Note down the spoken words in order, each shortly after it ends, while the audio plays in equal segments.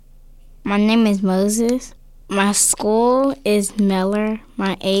My name is Moses. My school is Miller.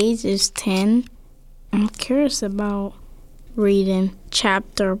 My age is 10. I'm curious about reading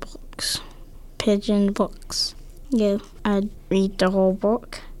chapter books, pigeon books. Yeah, I read the whole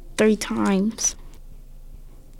book 3 times.